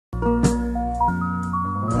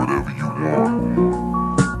whatever you want,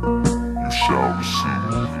 you shall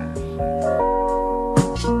receive.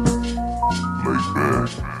 Laidback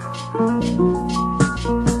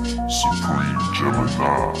Gemini.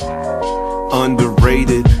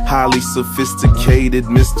 Underrated, highly sophisticated,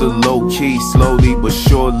 Mr. Low-Key, slowly but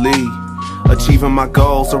surely achieving my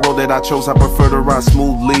goals. The road that I chose, I prefer to ride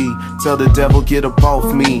smoothly. Tell the devil, get up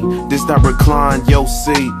off me. This that recline, yo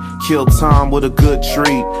seat. Kill time with a good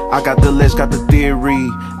treat. I got the ledge, got the theory.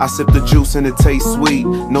 I sip the juice and it tastes sweet.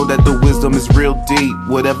 Know that the wisdom is real deep.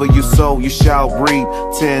 Whatever you sow, you shall reap.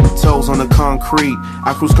 10 toes on the concrete.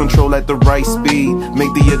 I cruise control at the right speed.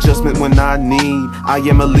 Make the adjustment when I need. I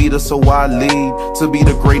am a leader, so I lead. To be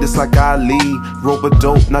the greatest like I lead. Rope a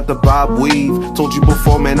dope, not the bob weave. Told you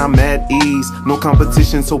before, man, I'm at ease. No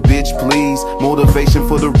competition, so bitch please. Motivation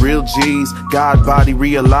for the real G's. God body,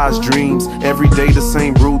 realized dreams. Every day the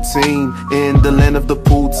same routine. In the land of the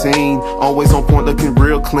poutine. Always on point, looking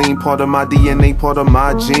real clean. Part of my DNA, part of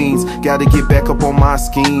my genes. Gotta get back up on my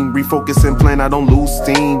scheme. Refocus and plan, I don't lose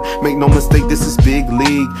steam. Make no mistake, this is big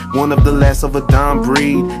league. One of the last of a dime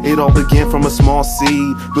breed. It all began from a small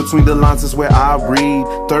seed. Between the lines is where I read.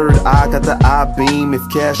 Third eye, got the eye beam. If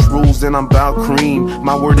cash rules, then I'm bout cream.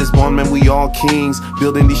 My word is born, man, we all kings.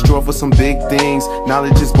 Building these straw for some big things.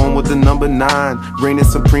 Knowledge is born with the number 9. Reigning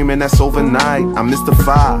supreme, and that's overnight. I'm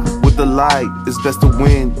mystified with the light. It's best to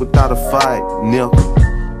win without a fight, nigga.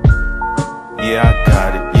 Yeah, I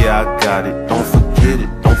got it, yeah, I got it. Don't forget it,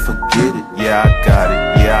 don't forget it. Yeah, I got it,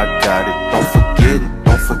 yeah, I got it. Don't forget it,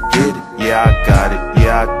 don't forget it. Yeah, I got it,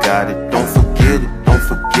 yeah, I got it. Don't forget it, don't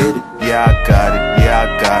forget it. Yeah, I got it, yeah, I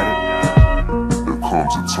got it. There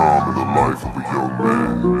comes a time in the life of a young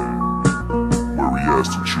man where he has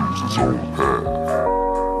to choose his own path.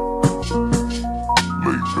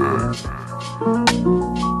 Laidback,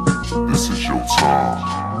 this is your time.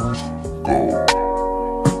 Go.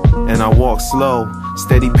 And I walk slow,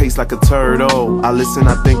 steady pace like a turtle. I listen,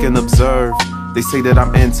 I think and observe. They say that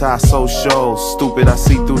I'm anti-social. Stupid, I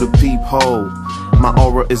see through the peephole. My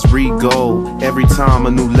aura is regal. Every time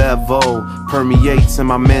a new level permeates in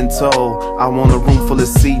my mental. I want a room full of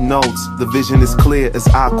C notes. The vision is clear as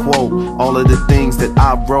I quote all of the things that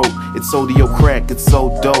I wrote. It's audio crack, it's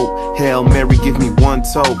so dope. Hail Mary, give me one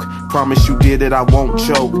toke. Promise you did it, I won't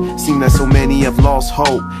choke. Seem that so many have lost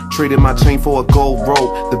hope. Traded my chain for a gold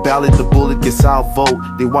rope. The ballot, the bullet gets outvote.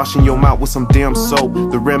 They washing your mouth with some damn soap.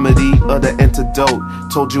 The remedy of the antidote.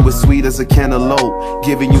 Told you it's sweet as a cantaloupe.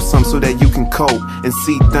 Giving you some so that you can cope and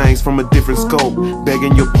see things from a different scope.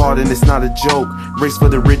 Begging your pardon, it's not a joke. Race for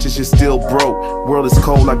the richest, you're still broke. World is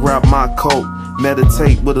cold, I grab my coat.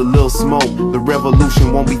 Meditate with a little smoke. The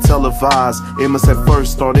revolution won't be televised. It must at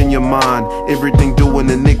first start in your mind. Everything due in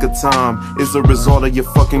the nick of time is a result of your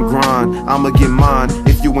fucking grind. I'ma get mine.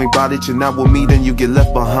 If you ain't bout it, you're not with me, then you get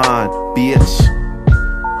left behind, bitch.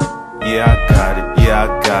 Yeah, I got it, yeah, I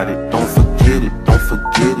got it. Don't forget it, don't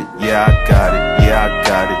forget it. Yeah, I got it, yeah, I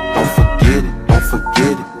got it. Don't forget it, don't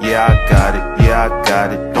forget it. Yeah, I got it, yeah, I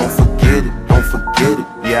got it. Don't forget it, don't forget it.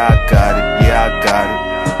 Yeah, I got it, yeah, I got it.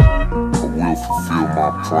 I will fulfill my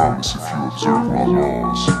promise if you observe my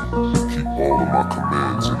laws. Keep all of my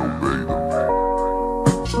commands and obey them.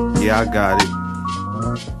 Yeah, I got it.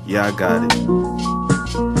 Yeah, I got it.